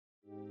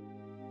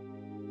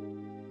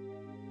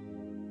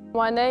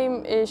My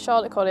name is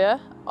Charlotte Collier.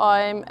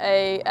 I'm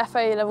a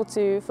FA Level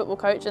 2 football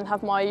coach and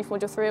have my Youth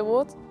Module 3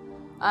 award,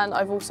 and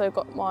I've also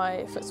got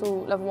my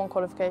futsal Level 1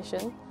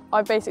 qualification.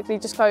 I basically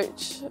just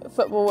coach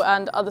football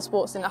and other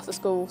sports in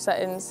after-school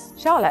settings.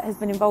 Charlotte has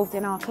been involved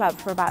in our club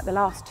for about the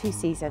last 2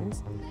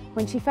 seasons.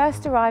 When she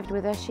first arrived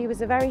with us, she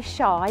was a very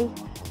shy,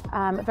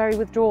 very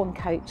withdrawn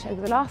coach.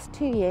 Over the last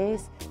 2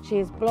 years, she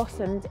has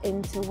blossomed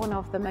into one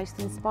of the most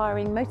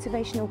inspiring,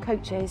 motivational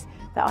coaches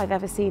that I've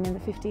ever seen in the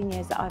 15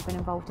 years that I've been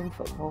involved in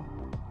football.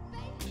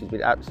 She's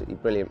been absolutely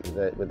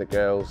brilliant with the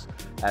girls.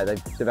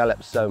 They've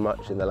developed so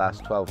much in the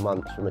last 12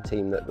 months from a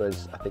team that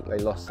was, I think they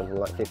lost something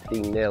like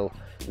 15-0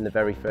 in the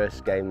very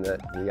first game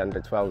that the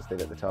under-12s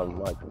did at the time.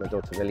 My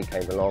daughter Millie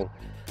came along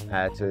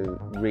to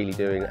really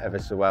doing ever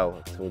so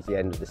well towards the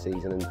end of the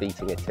season and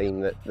beating a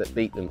team that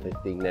beat them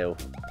 15-0.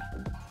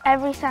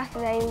 Every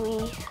Saturday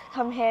we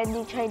come here and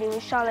do training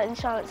with Charlotte, and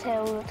Charlotte's here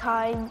all the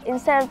time.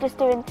 Instead of just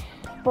doing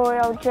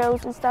boring old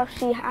drills and stuff,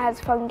 she has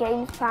fun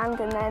games planned,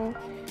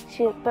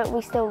 but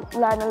we still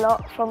learn a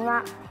lot from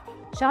that.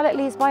 Charlotte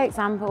leads by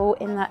example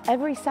in that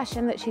every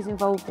session that she's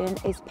involved in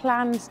is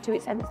planned to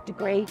its nth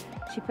degree.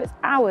 She puts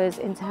hours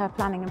into her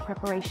planning and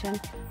preparation.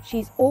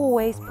 She's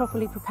always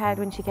properly prepared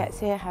when she gets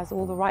here, has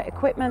all the right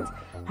equipment,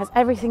 has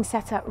everything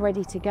set up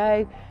ready to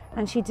go,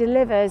 and she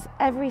delivers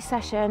every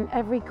session,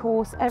 every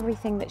course,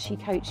 everything that she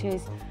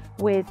coaches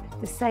with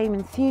the same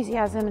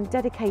enthusiasm and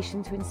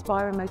dedication to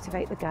inspire and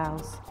motivate the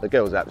girls. The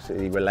girls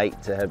absolutely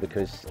relate to her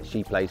because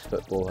she plays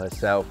football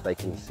herself. They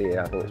can see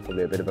her. I think it's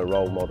probably a bit of a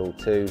role model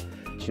too.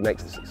 She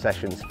makes the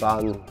sessions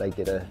fun. They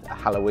did a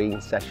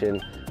Halloween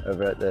session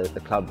over at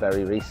the club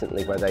very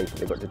recently where they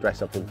got to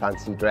dress up in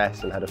fancy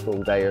dress and had a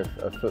full day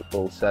of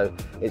football. So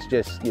it's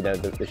just, you know,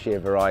 the sheer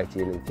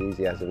variety and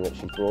enthusiasm that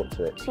she's brought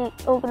to it. She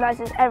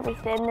organises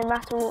everything, no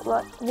matter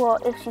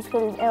what, if she's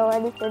feeling ill or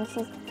anything.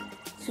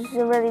 She's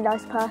a really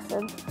nice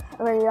person.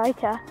 I really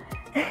like her.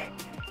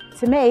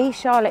 To me,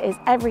 Charlotte is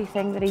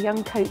everything that a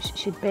young coach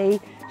should be.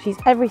 She's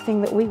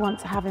everything that we want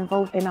to have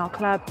involved in our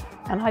club,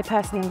 and I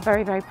personally am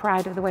very, very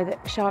proud of the way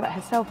that Charlotte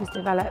herself has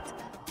developed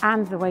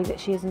and the way that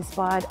she has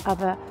inspired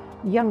other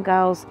young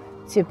girls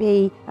to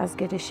be as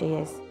good as she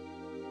is.